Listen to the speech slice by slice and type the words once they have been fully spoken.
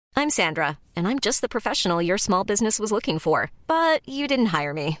I'm Sandra, and I'm just the professional your small business was looking for. But you didn't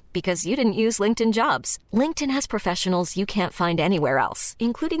hire me because you didn't use LinkedIn Jobs. LinkedIn has professionals you can't find anywhere else,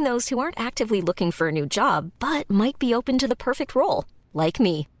 including those who aren't actively looking for a new job, but might be open to the perfect role, like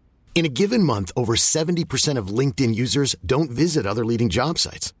me. In a given month, over 70% of LinkedIn users don't visit other leading job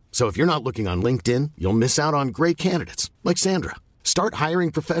sites. So if you're not looking on LinkedIn, you'll miss out on great candidates like Sandra. Start hiring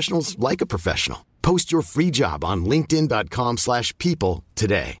professionals like a professional. Post your free job on linkedin.com/people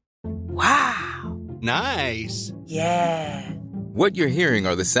today. Wow. Nice. Yeah. What you're hearing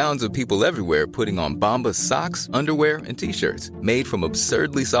are the sounds of people everywhere putting on Bombas socks, underwear, and T-shirts made from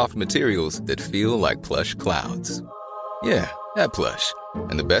absurdly soft materials that feel like plush clouds. Yeah, that plush.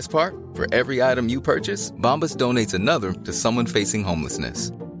 And the best part? For every item you purchase, Bombas donates another to someone facing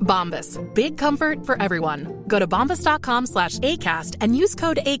homelessness. Bombas. Big comfort for everyone. Go to bombas.com/ACAST and use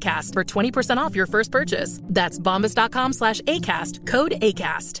code ACAST for 20% off your first purchase. That's bombas.com/ACAST. Code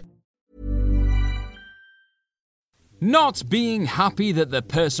ACAST. Not being happy that the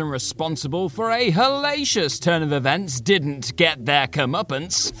person responsible for a hellacious turn of events didn't get their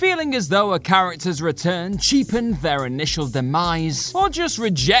comeuppance, feeling as though a character's return cheapened their initial demise, or just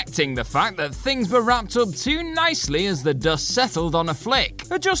rejecting the fact that things were wrapped up too nicely as the dust settled on a flick,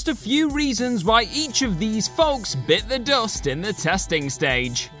 are just a few reasons why each of these folks bit the dust in the testing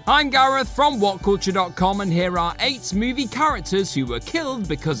stage. I'm Gareth from WhatCulture.com, and here are 8 movie characters who were killed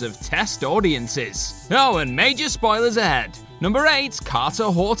because of test audiences. Oh, and major spoilers ahead. Number 8, Carter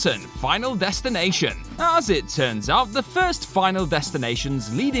Horton, Final Destination. As it turns out, the first Final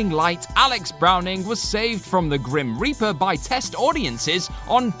Destination's leading light, Alex Browning, was saved from the Grim Reaper by test audiences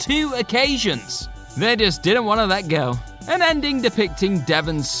on 2 occasions. They just didn't want to let go. An ending depicting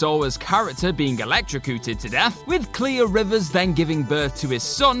Devon Sawa's character being electrocuted to death, with Clea Rivers then giving birth to his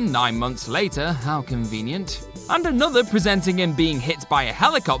son 9 months later, how convenient. And another presenting him being hit by a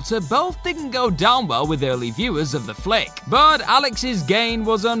helicopter. Both didn't go down well with early viewers of the flick. But Alex's gain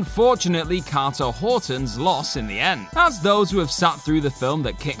was unfortunately Carter Horton's loss in the end, as those who have sat through the film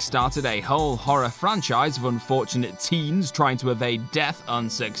that kickstarted a whole horror franchise of unfortunate teens trying to evade death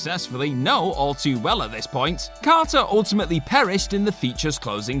unsuccessfully know all too well at this point. Carter ultimately perished in the feature's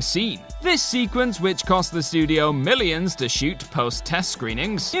closing scene. This sequence, which cost the studio millions to shoot post-test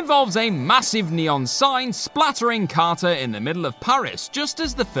screenings, involves a massive neon sign splattering Carter in the middle of Paris just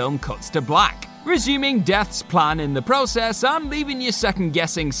as the film cuts to black, resuming Death's plan in the process and leaving you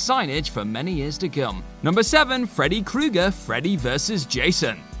second-guessing signage for many years to come. Number 7, Freddy Krueger, Freddy vs.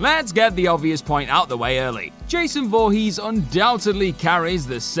 Jason. Let's get the obvious point out the way early. Jason Voorhees undoubtedly carries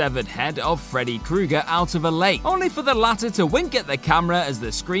the severed head of Freddy Krueger out of a lake, only for the latter to wink at the camera as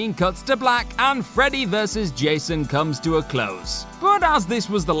the screen cuts to black and Freddy vs. Jason comes to a close. But as this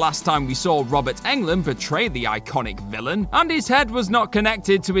was the last time we saw Robert Englund portray the iconic villain, and his head was not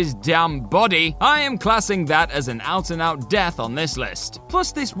connected to his damn body, I am classing that as an out-and-out death on this list.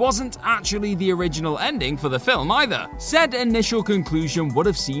 Plus, this wasn't actually the original ending for the film either. Said initial conclusion would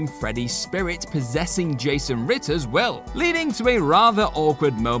have seen Freddy's spirit possessing Jason Ritter's will, leading to a rather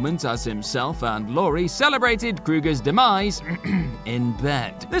awkward moment as himself and Laurie celebrated Krueger's demise in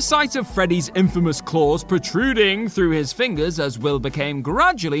bed. The sight of Freddy's infamous claws protruding through his fingers as Will became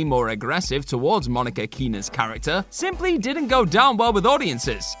gradually more aggressive towards Monica Keena's character simply didn't go down well with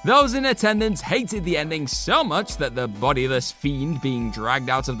audiences. Those in attendance hated the ending so much that the bodiless fiend being dragged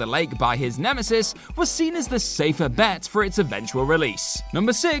out of the lake by his nemesis was seen as the safer bet for its eventual release.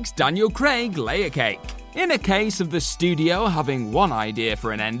 Number 6, Daniel Craig, Layer Cake. In a case of the studio having one idea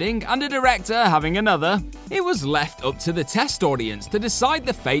for an ending and a director having another, it was left up to the test audience to decide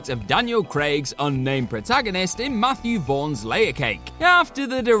the fate of Daniel Craig's unnamed protagonist in Matthew Vaughn's Layer Cake, after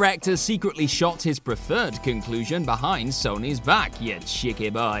the director secretly shot his preferred conclusion behind Sony's back, you cheeky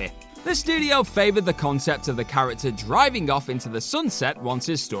boy. The studio favoured the concept of the character driving off into the sunset once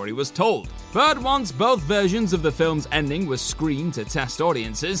his story was told. But once both versions of the film's ending were screened to test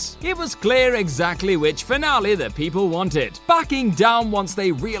audiences, it was clear exactly which finale the people wanted, backing down once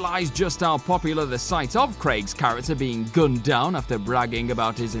they realised just how popular the sight of Craig's character being gunned down after bragging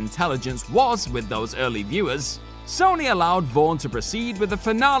about his intelligence was with those early viewers. Sony allowed Vaughn to proceed with the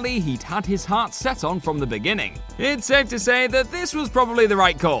finale he'd had his heart set on from the beginning. It's safe to say that this was probably the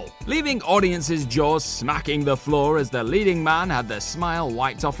right call, leaving audiences' jaws smacking the floor as the leading man had the smile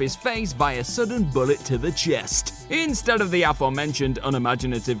wiped off his face by a sudden bullet to the chest, instead of the aforementioned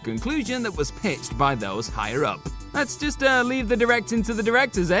unimaginative conclusion that was pitched by those higher up. Let's just leave the directing to the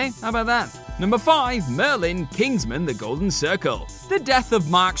directors, eh? How about that? Number 5. Merlin, Kingsman: The Golden Circle. The death of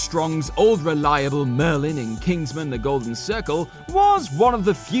Mark Strong's old reliable Merlin in Kingsman: The Golden Circle was one of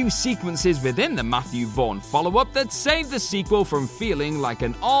the few sequences within the Matthew Vaughn follow-up that saved the sequel from feeling like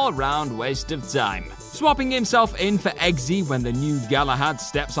an all-round waste of time. Swapping himself in for Eggsy when the new Galahad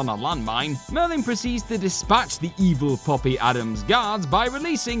steps on a landmine, Merlin proceeds to dispatch the evil Poppy Adams guards by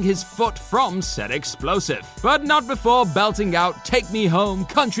releasing his foot from said explosive, but not before belting out "Take Me Home,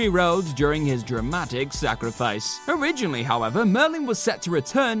 Country Roads" during his dramatic sacrifice. Originally, however, Merlin was set to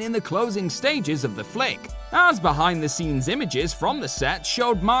return in the closing stages of the flick, as behind-the-scenes images from the set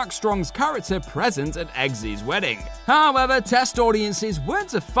showed Mark Strong's character present at Eggsy's wedding. However, test audiences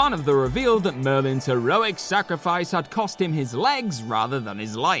weren't a fan of the reveal that Merlin's heroic sacrifice had cost him his legs rather than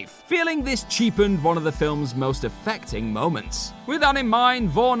his life, feeling this cheapened one of the film's most affecting moments. With that in mind,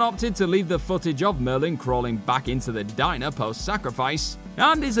 Vaughn opted to leave the footage of Merlin crawling back into the diner post-sacrifice,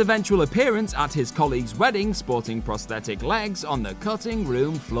 and his eventual appearance at his colleague's wedding sporting prosthetic legs on the cutting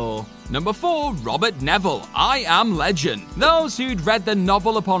room floor. Number 4. Robert Neville, I Am Legend. Those who'd read the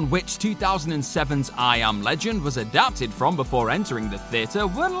novel upon which 2007's I Am Legend was adapted from before entering the theatre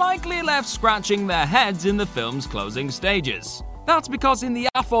were likely left scratching their heads in the film's closing stages. That's because in the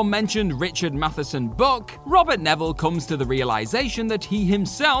aforementioned Richard Matheson book, Robert Neville comes to the realization that he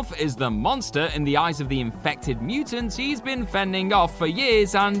himself is the monster in the eyes of the infected mutants he's been fending off for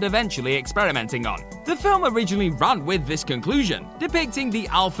years and eventually experimenting on. The film originally ran with this conclusion, depicting the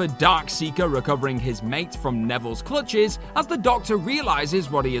Alpha Darkseeker recovering his mate from Neville's clutches as the Doctor realizes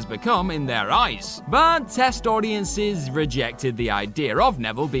what he has become in their eyes. But test audiences rejected the idea of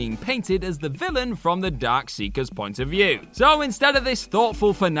Neville being painted as the villain from the Darkseeker's point of view. So instead of this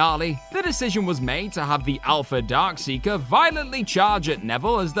thoughtful finale, the decision was made to have the Alpha Darkseeker violently charge at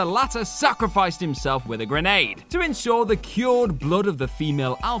Neville as the latter sacrificed himself with a grenade to ensure the cured blood of the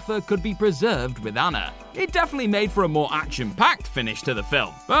female Alpha could be preserved with Anna. It definitely made for a more action-packed finish to the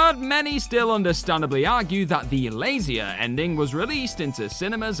film, but many still understandably argue that the lazier ending was released into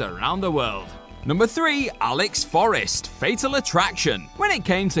cinemas around the world. Number 3. Alex Forrest, Fatal Attraction. When it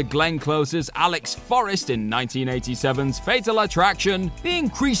came to Glenn Close's Alex Forrest in 1987's Fatal Attraction, the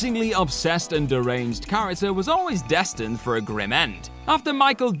increasingly obsessed and deranged character was always destined for a grim end. After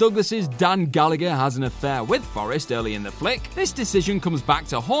Michael Douglas's Dan Gallagher has an affair with Forrest early in the flick, this decision comes back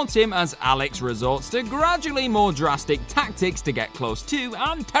to haunt him as Alex resorts to gradually more drastic tactics to get close to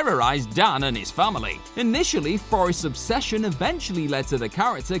and terrorize Dan and his family. Initially, Forrest's obsession eventually led to the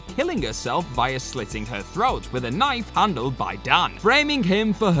character killing herself via slitting her throat with a knife handled by Dan, framing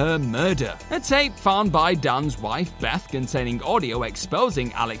him for her murder. A tape found by Dan's wife, Beth, containing audio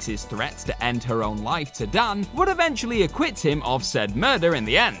exposing Alex's threats to end her own life to Dan would eventually acquit him of said murder in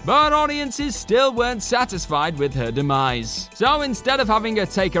the end, but audiences still weren't satisfied with her demise. So instead of having her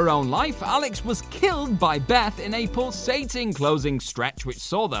take her own life, Alex was killed by Beth in a pulsating closing stretch which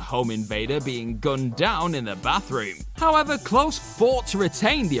saw the home invader being gunned down in the bathroom. However, Close fought to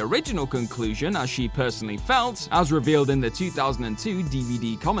retain the original conclusion as she personally felt. As revealed in the 2002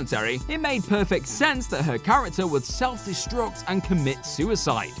 DVD commentary, it made perfect sense that her character would self-destruct and commit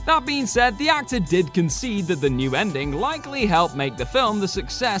suicide. That being said, the actor did concede that the new ending likely helped make the film the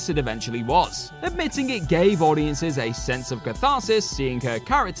success it eventually was, admitting it gave audiences a sense of catharsis seeing her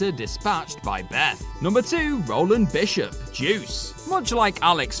character dispatched by Beth. Number 2. Roland Bishop, Juice. Much like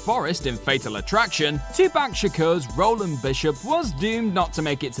Alex Forrest in Fatal Attraction, Tupac Shakur's Roland Bishop was doomed not to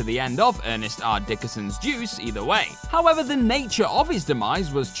make it to the end of Ernest R. Dickerson's Juice either way. However, the nature of his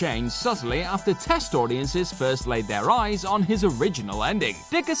demise was changed subtly after test audiences first laid their eyes on his original ending.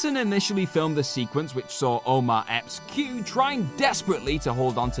 Dickerson initially filmed a sequence which saw Omar Epps Q trying desperately to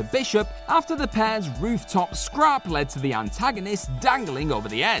hold on to Bishop after the pair's rooftop scrap led to the antagonist dangling over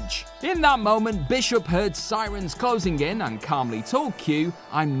the edge. In that moment, Bishop heard sirens closing in and calmly told Q,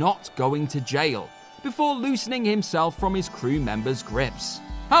 "I'm not going to jail," before loosening himself from his crew members' grips.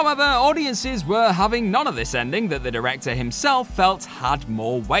 However, audiences were having none of this ending that the director himself felt had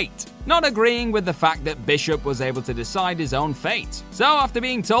more weight, not agreeing with the fact that Bishop was able to decide his own fate. So after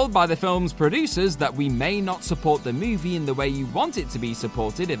being told by the film's producers that we may not support the movie in the way you want it to be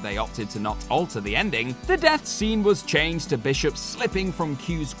supported if they opted to not alter the ending, the death scene was changed to Bishop slipping from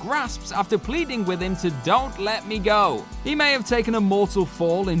Q's grasps after pleading with him to "don't let me go." He may have taken a mortal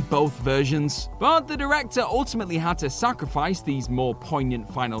fall in both versions, but the director ultimately had to sacrifice these more poignant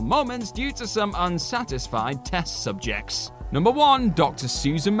final moments due to some unsatisfied test subjects. Number 1. Dr.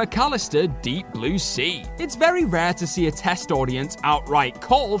 Susan McAllister, Deep Blue Sea. It's very rare to see a test audience outright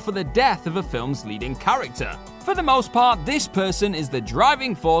call for the death of a film's leading character. For the most part, this person is the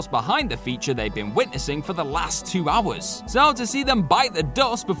driving force behind the feature they've been witnessing for the last 2 hours. So to see them bite the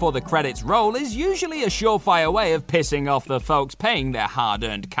dust before the credits roll is usually a surefire way of pissing off the folks paying their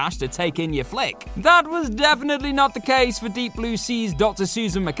hard-earned cash to take in your flick. That was definitely not the case for Deep Blue Sea's Dr.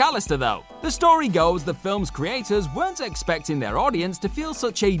 Susan McAllister though. The story goes the film's creators weren't expecting their audience to feel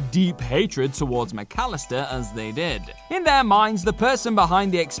such a deep hatred towards McAllister as they did. In their minds, the person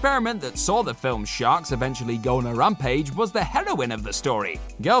behind the experiment that saw the film's sharks eventually go on a rampage was the heroine of the story.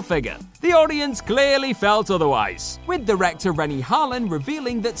 Go figure. The audience clearly felt otherwise, with director Renny Harlin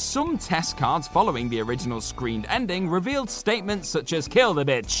revealing that some test cards following the original screened ending revealed statements such as "kill the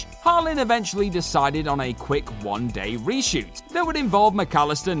bitch." Harlin eventually decided on a quick one-day reshoot that would involve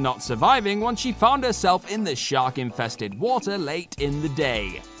McAllister not surviving once she found herself in the shark-infested water late in the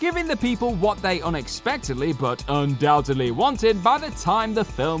day, giving the people what they unexpectedly but undoubtedly wanted by the time the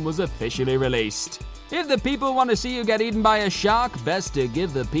film was officially released. If the people want to see you get eaten by a shark, best to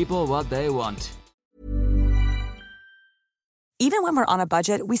give the people what they want. Even when we're on a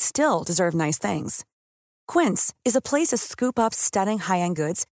budget, we still deserve nice things. Quince is a place to scoop up stunning high-end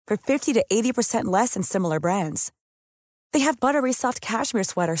goods for 50 to 80% less than similar brands. They have buttery soft cashmere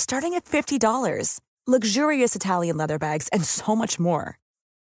sweaters starting at $50, luxurious Italian leather bags, and so much more.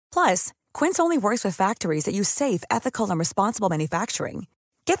 Plus, Quince only works with factories that use safe, ethical, and responsible manufacturing.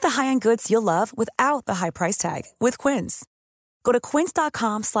 Get the high-end goods you'll love without the high price tag with Quince. Go to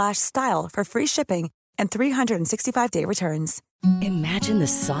quince.com/style for free shipping and 365-day returns. Imagine the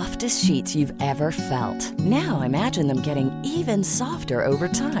softest sheets you've ever felt. Now imagine them getting even softer over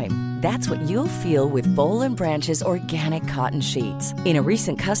time. That's what you'll feel with Boll & Branch's organic cotton sheets. In a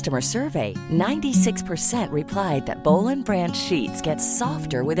recent customer survey, 96% replied that Boll & Branch sheets get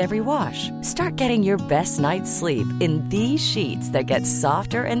softer with every wash. Start getting your best night's sleep in these sheets that get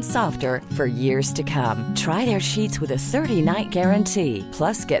softer and softer for years to come. Try their sheets with a 30-night guarantee.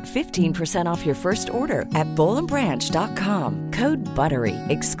 Plus, get 15% off your first order at bollandbranch.com. Code BUTTERY.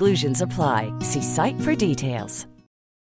 Exclusions apply. See site for details.